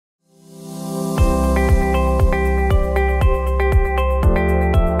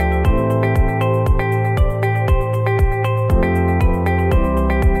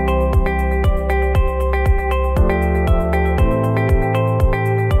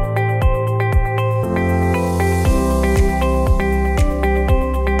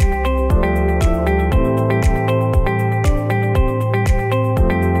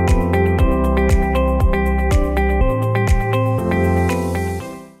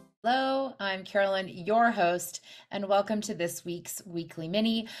I'm Carolyn, your host, and welcome to this week's Weekly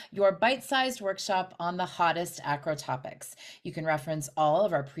Mini, your bite-sized workshop on the hottest acro topics. You can reference all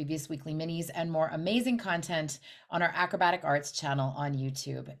of our previous Weekly Minis and more amazing content on our Acrobatic Arts channel on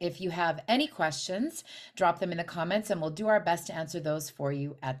YouTube. If you have any questions, drop them in the comments and we'll do our best to answer those for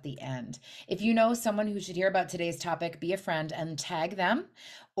you at the end. If you know someone who should hear about today's topic, be a friend and tag them,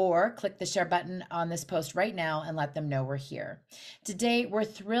 or click the share button on this post right now and let them know we're here. Today, we're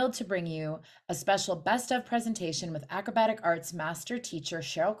thrilled to bring you a special best of presentation with Acrobatic Arts Master Teacher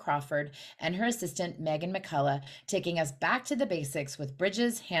Cheryl Crawford and her assistant Megan McCullough, taking us back to the basics with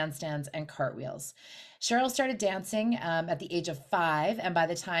bridges, handstands, and cartwheels. Cheryl started dancing at the age of 5, and by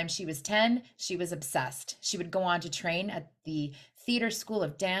the time she was 10, she was obsessed. She would go on to train at the Theatre School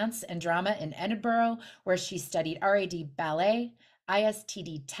of Dance and Drama in Edinburgh, where she studied RAD ballet,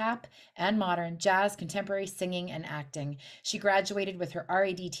 ISTD tap, and modern jazz, contemporary singing, and acting. She graduated with her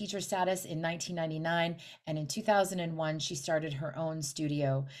RAD teacher status in 1999, and in 2001, she started her own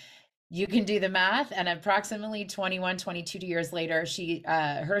studio. You can do the math, and approximately 21, 22 years later,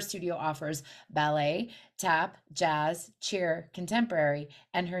 her studio offers ballet, tap, jazz, cheer, contemporary,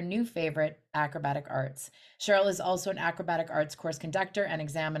 and her new favorite, acrobatic arts. Cheryl is also an acrobatic arts course conductor and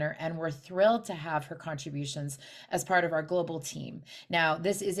examiner, and we're thrilled to have her contributions as part of our global team. Now,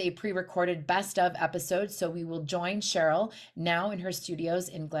 this is a pre-recorded best of episode, so we will join Cheryl now in her studios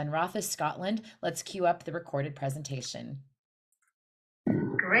in Glenrothes, Scotland. Let's cue up the recorded presentation.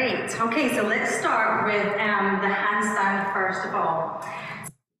 Great. Okay, so let's start with the handstand first of all.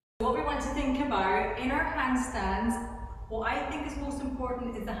 What we want to think about in our handstands, what I think is most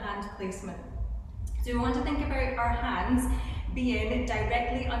important is the hand placement. So we want to think about our hands being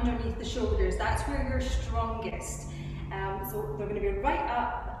directly underneath the shoulders. That's where you're strongest. So they're going to be right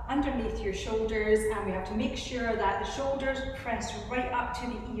up underneath your shoulders, and we have to make sure that the shoulders press right up to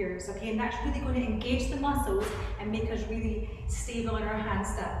the ears, okay? And that's really going to engage the muscles and make us really stable in our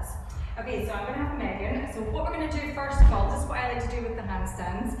handstands. Okay, so I'm going to have Megan. So what we're going to do first of all, this is what I like to do with the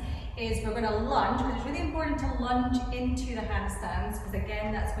handstands, is we're going to lunge, because it's really important to lunge into the handstands, because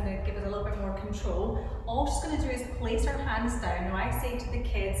again, that's going to give us a little bit more control. All we're just going to do is place our hands down. Now I say to the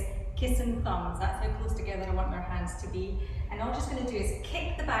kids, kissing thumbs, that's how close together I want their hands to be. And all I'm just going to do is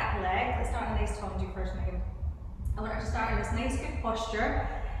kick the back leg. Let's start in a nice tongue first, Megan. I want her to start in this nice good posture.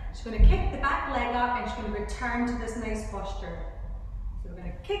 She's going to kick the back leg up and she's going to return to this nice posture. So we're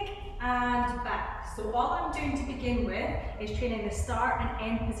going to kick and back. So all I'm doing to begin with is training the start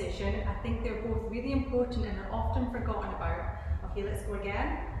and end position. I think they're both really important and they're often forgotten about. Okay, let's go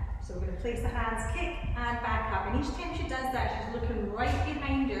again. So we're going to place the hands, kick and back up. And each time she does that, she's looking right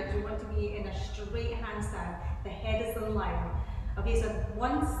behind her because we want to be in a straight handstand. The head is in line. Okay, so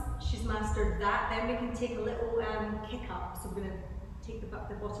once she's mastered that, then we can take a little kick up. So we're going to take the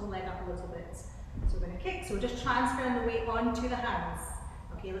bottom leg up a little bit. So we're going to kick. So we're just transferring the weight onto the hands.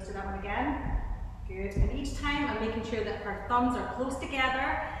 Okay, let's do that one again. Good. And each time I'm making sure that her thumbs are close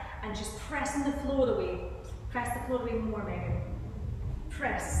together and just pressing the floor away. Press the floor away more, Megan.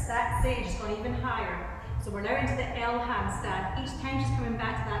 Press, that's it, just going even higher. So we're now into the L handstand. Each time she's coming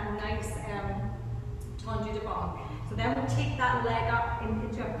back to that nice tendu de bong. So then we'll take that leg up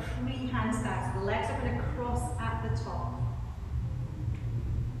into a pre-handstand. So the legs are going to cross at the top.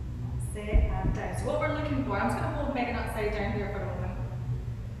 That's it, and down. So what we're looking for, I'm just going to hold Megan upside down here for a moment.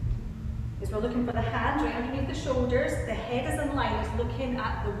 Is we're looking for the hands right underneath the shoulders, the head is in line, it's looking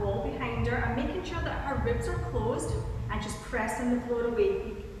at the wall behind her and making sure that her ribs are closed and just pressing the floor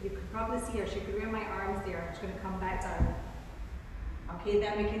away. You can probably see her, she could wear my arms there, I'm just going to come back down. Okay,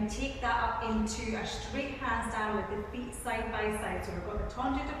 then we can take that up into a straight handstand with the feet side by side. So we've got the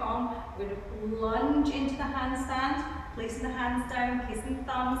tendu de bong, we're going to lunge into the handstand, placing the hands down, kissing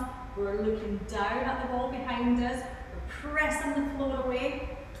thumbs, we're looking down at the wall behind us, we're pressing the floor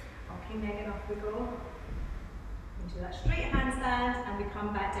away. Okay, Megan, off we go. Into that straight handstand and we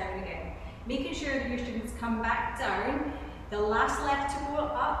come back down again. Making sure that your students come back down. The last leg to go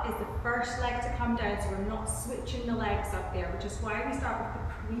up is the first leg to come down, so we're not switching the legs up there, which is why we start with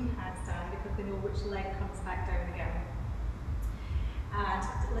the pre-handstand, because they know which leg comes back down again. And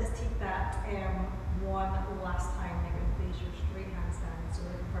let's take that one last time, Megan, please, your straight handstand. So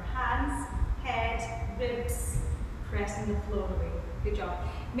we're looking for hands, head, ribs, pressing the floor away. Good job.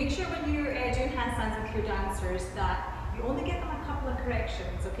 Make sure when you're doing handstands with your dancers that you only give them a couple of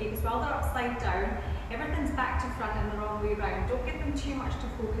corrections, okay? Because while they're upside down, everything's back to front and the wrong way around. Don't give them too much to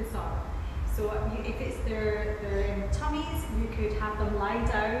focus on. So if it's their tummies, you could have them lie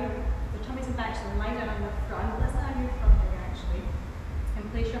down. Their tummies and backs, and lie down on the front. Let's not have your front leg actually.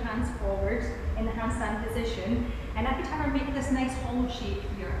 And place your hands forward in the handstand position. And every time I make this nice hollow shape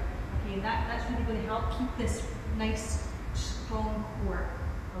here, Okay, that's really going to help keep this nice, strong core.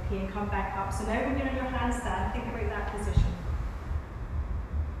 Okay, and come back up. So now when you're in your handstand, think about that position.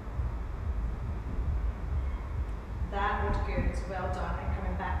 That was good, well done, and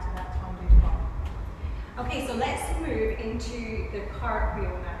coming back to that tendu de bras. Okay, so let's move into the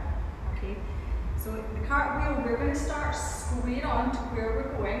cartwheel now. Okay, so the cartwheel, we're going to start straight on to where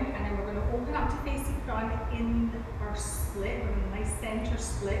we're going, and then we're going to open up to face the front in our split. We're going to nice center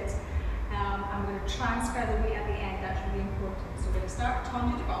split. I'm going to transfer the weight at the end, that's really important. So we're going to start with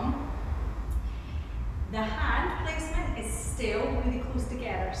tendu de bras. The hand placement is still really close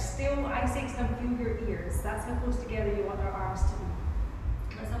together. Still, I say to them, feel your ears. That's how close together you want our arms to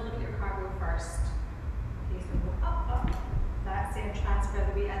be. Let's have a look at your cartwheel first. Okay, so go up, up. That's it, and transfer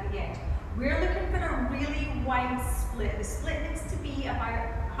the weight at the end. We're looking for a really wide split. The split needs to be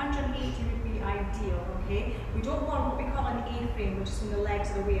about 180 would be ideal, okay? We don't want what we call an A-frame, which is when the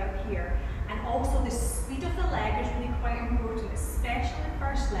legs are way up here. And also the speed of the leg is really quite important, especially the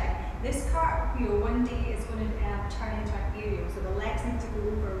first leg. This cartwheel one day is going to turn into an aerial, so the legs need to go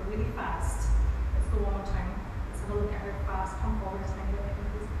over really fast. Let's go one more time. Let's have a look at how fast, come forward a tiny bit,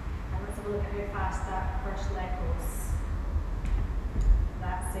 please. And let's have a look at how fast that first leg goes.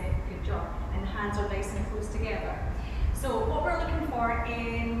 That's it, good job. And the hands are nice and close together. So what we're looking for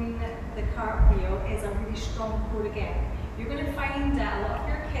in the cartwheel is a really strong core again. You're going to find that a lot of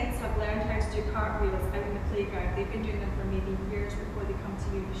your kids have learned how to do cartwheels out in the playground. They've been doing them for maybe years before they come to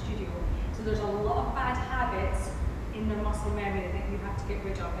you in the studio. So there's a lot of bad habits in their muscle memory that you have to get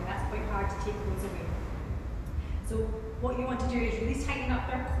rid of, and that's quite hard to take those away. So what you want to do is really tighten up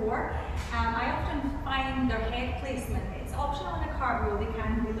their core. I often find their head placement, it's optional in a cartwheel. They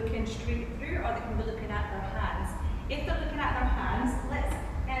can be looking straight through or they can be looking at their hands. If they're looking at their hands, let's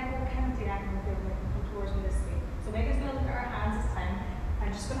go kind of diagonal and come towards me this way. So Megan's going to look at her hands this time,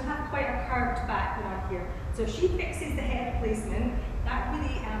 and she's going to have quite a curved back going on here. So if she fixes the head placement, that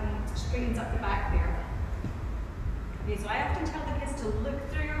really straightens up the back there. Okay, so I often tell the kids to look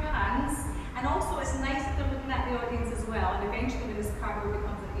through your hands, and also it's nice if they're looking at the audience as well, and eventually when this cartwheel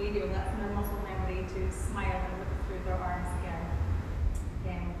becomes an aerial, that's when their muscle memory to smile and look through their arms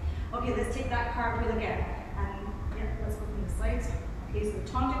again. Okay, let's take that cartwheel again, and yeah, let's go from the side. Okay, so the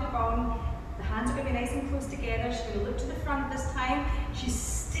tendu de bras. The hands are going to be nice and close together. She's going to look to the front this time. She's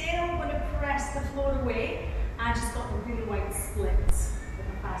still going to press the floor away, and she's got the really wide split with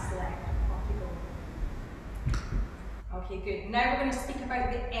a fast leg. Off you go. Okay, good. Now we're going to speak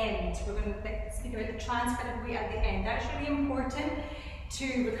about the end. We're going to speak about the transfer of weight at the end. That's really important to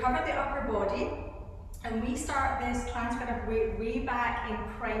recover the upper body. And we start this transfer of weight way back in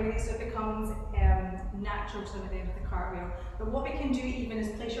primary, so it becomes natural to the end of the cartwheel. But what we can do even is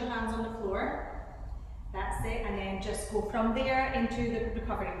place your hands on the floor. That's it, and then just go from there into the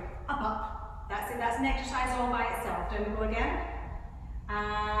recovery. Up, up. That's it. That's an exercise all by itself. Down we go again.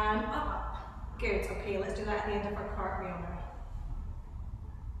 And up, up. Good. Okay, let's do that at the end of our cartwheel now.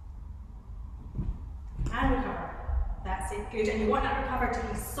 And recover. That's it. Good. And you want that recover to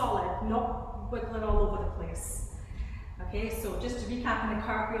be solid, not wiggling all over the place. Okay, so just to recap on the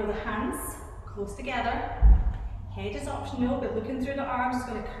cartwheel, the hands close together, head is optional, but looking through the arms is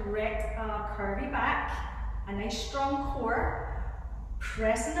going to correct a curvy back, a nice strong core,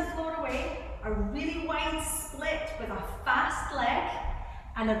 pressing the floor away, a really wide split with a fast leg,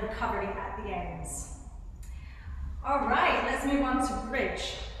 and a recovery at the ends. Alright, let's move on to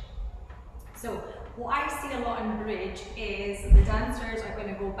bridge. So what I see a lot in bridge is the dancers are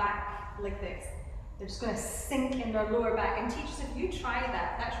going to go back like this. They're just going to sink in their lower back, and teachers, if you try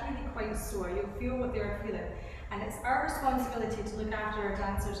that, that's really quite sore. You'll feel what they're feeling. And it's our responsibility to look after our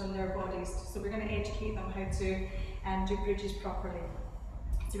dancers and their bodies. So we're going to educate them how to do bridges properly.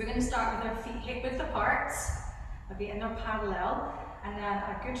 So we're going to start with our feet hip width apart, okay, and they're parallel. And then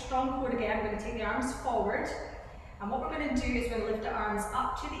a good strong core again. We're going to take the arms forward. And what we're going to do is we're going to lift the arms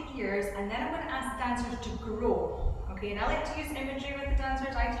up to the ears, and then I'm going to ask the dancers to grow. Okay, and I like to use imagery with the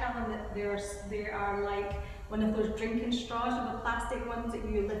dancers. I tell them that they are like one of those drinking straws, or the plastic ones that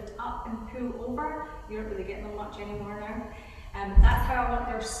you lift up and pull over. You don't really get them much anymore now. That's how I want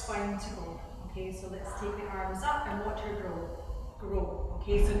their spine to go. Okay, so let's take the arms up and watch her grow.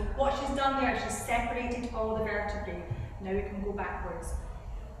 Okay, so what she's done there, she's separated all the vertebrae. Now we can go backwards.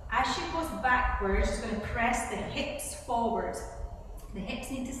 As she goes backwards, she's going to press the hips forward. The hips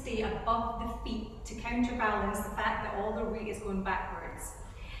need to stay above the feet to counterbalance the fact that all their weight is going backwards.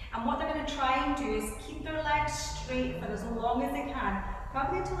 And what they're going to try and do is keep their legs straight for as long as they can.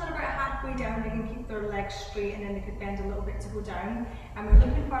 Probably until they're about halfway down, they can keep their legs straight, and then they could bend a little bit to go down. And we're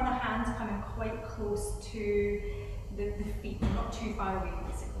looking for the hands coming quite close to the feet, not too far away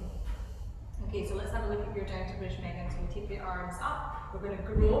basically. Okay, so let's have a look at your down to bridge, Megan. So we take the arms up, we're going to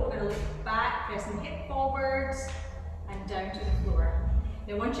grow, we're going to look back, pressing hip forward and down to the floor.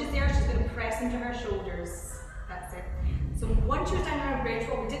 Now once she's there, she's going to press into her shoulders. That's it. So once you're down on a bridge,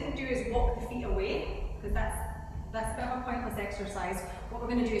 what we didn't do is walk the feet away, because that's a bit of a pointless exercise. What we're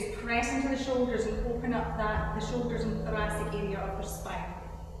going to do is press into the shoulders and open up the shoulders and thoracic area of her spine.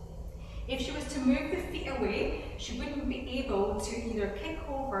 If she was to move the feet away, she wouldn't be able to either kick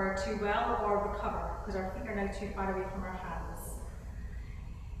over too well or recover, because our feet are now too far away from our hands.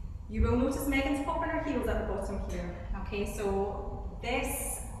 You will notice Megan's popping her heels at the bottom here. Okay, so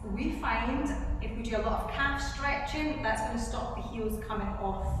this we find if we do a lot of calf stretching, that's going to stop the heels coming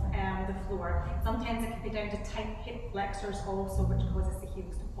off the floor. Sometimes it can be down to tight hip flexors also, which causes the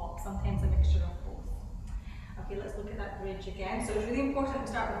heels to pop. Sometimes a mixture of both. Okay, let's look at that bridge again. So it's really important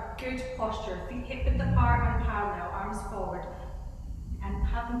to start with good posture. Feet hip width apart and parallel, arms forward. And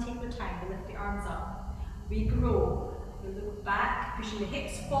have them take their time. We lift the arms up. We grow. We look back, pushing the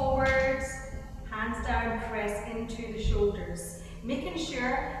hips forward. Hands down, press into the shoulders. Making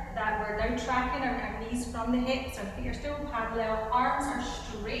sure that we're now tracking our knees from the hips, our feet are still parallel, arms are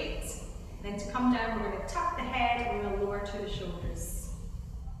straight. Then to come down, we're going to tuck the head and we're going to lower to the shoulders.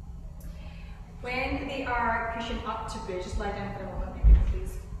 When they are pushing up to bridge, just lie down for a moment,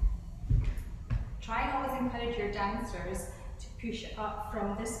 please. Try and always encourage your dancers to push up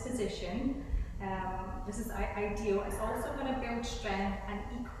from this position. This is ideal. It's also going to build strength and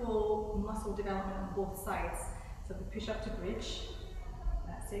equal muscle development on both sides. So if we push up to bridge,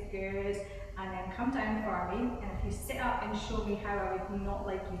 that's it, good. And then come down for me, and if you sit up and show me how I would not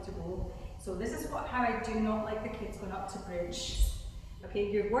like you to go. So this is how I do not like the kids going up to bridge.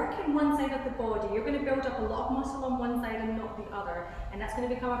 Okay, you're working one side of the body, you're going to build up a lot of muscle on one side and not the other, and that's going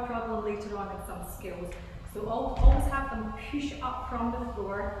to become a problem later on in some skills. So always have them push up from the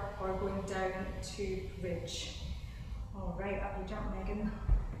floor or going down to bridge. All right, up you jump, Megan.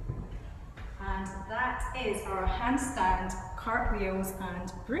 And that is our handstand, cartwheels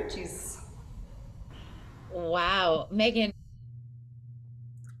and bridges. Wow, Megan,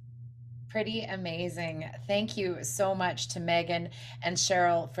 pretty amazing. Thank you so much to Megan and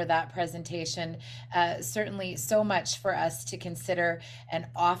Cheryl for that presentation. Certainly so much for us to consider and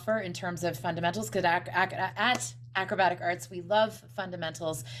offer in terms of fundamentals, because at Acrobatic Arts, we love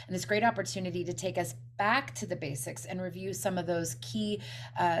fundamentals, and this great opportunity to take us back to the basics and review some of those key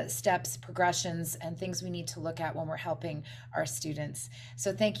steps, progressions, and things we need to look at when we're helping our students.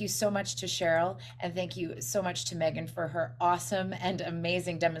 So thank you so much to Cheryl, and thank you so much to Megan for her awesome and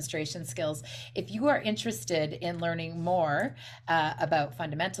amazing demonstration skills. If you are interested in learning more about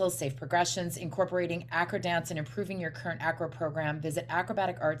fundamentals, safe progressions, incorporating acro dance, and improving your current acro program, visit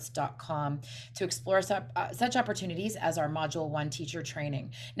acrobaticarts.com to explore such opportunities as our Module 1 teacher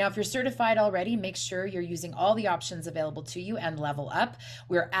training. Now, if you're certified already, make sure you're using all the options available to you and level up.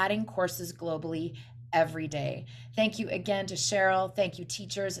 We're adding courses globally every day. Thank you again to Cheryl. Thank you,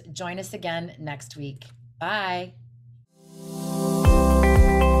 teachers. Join us again next week. Bye.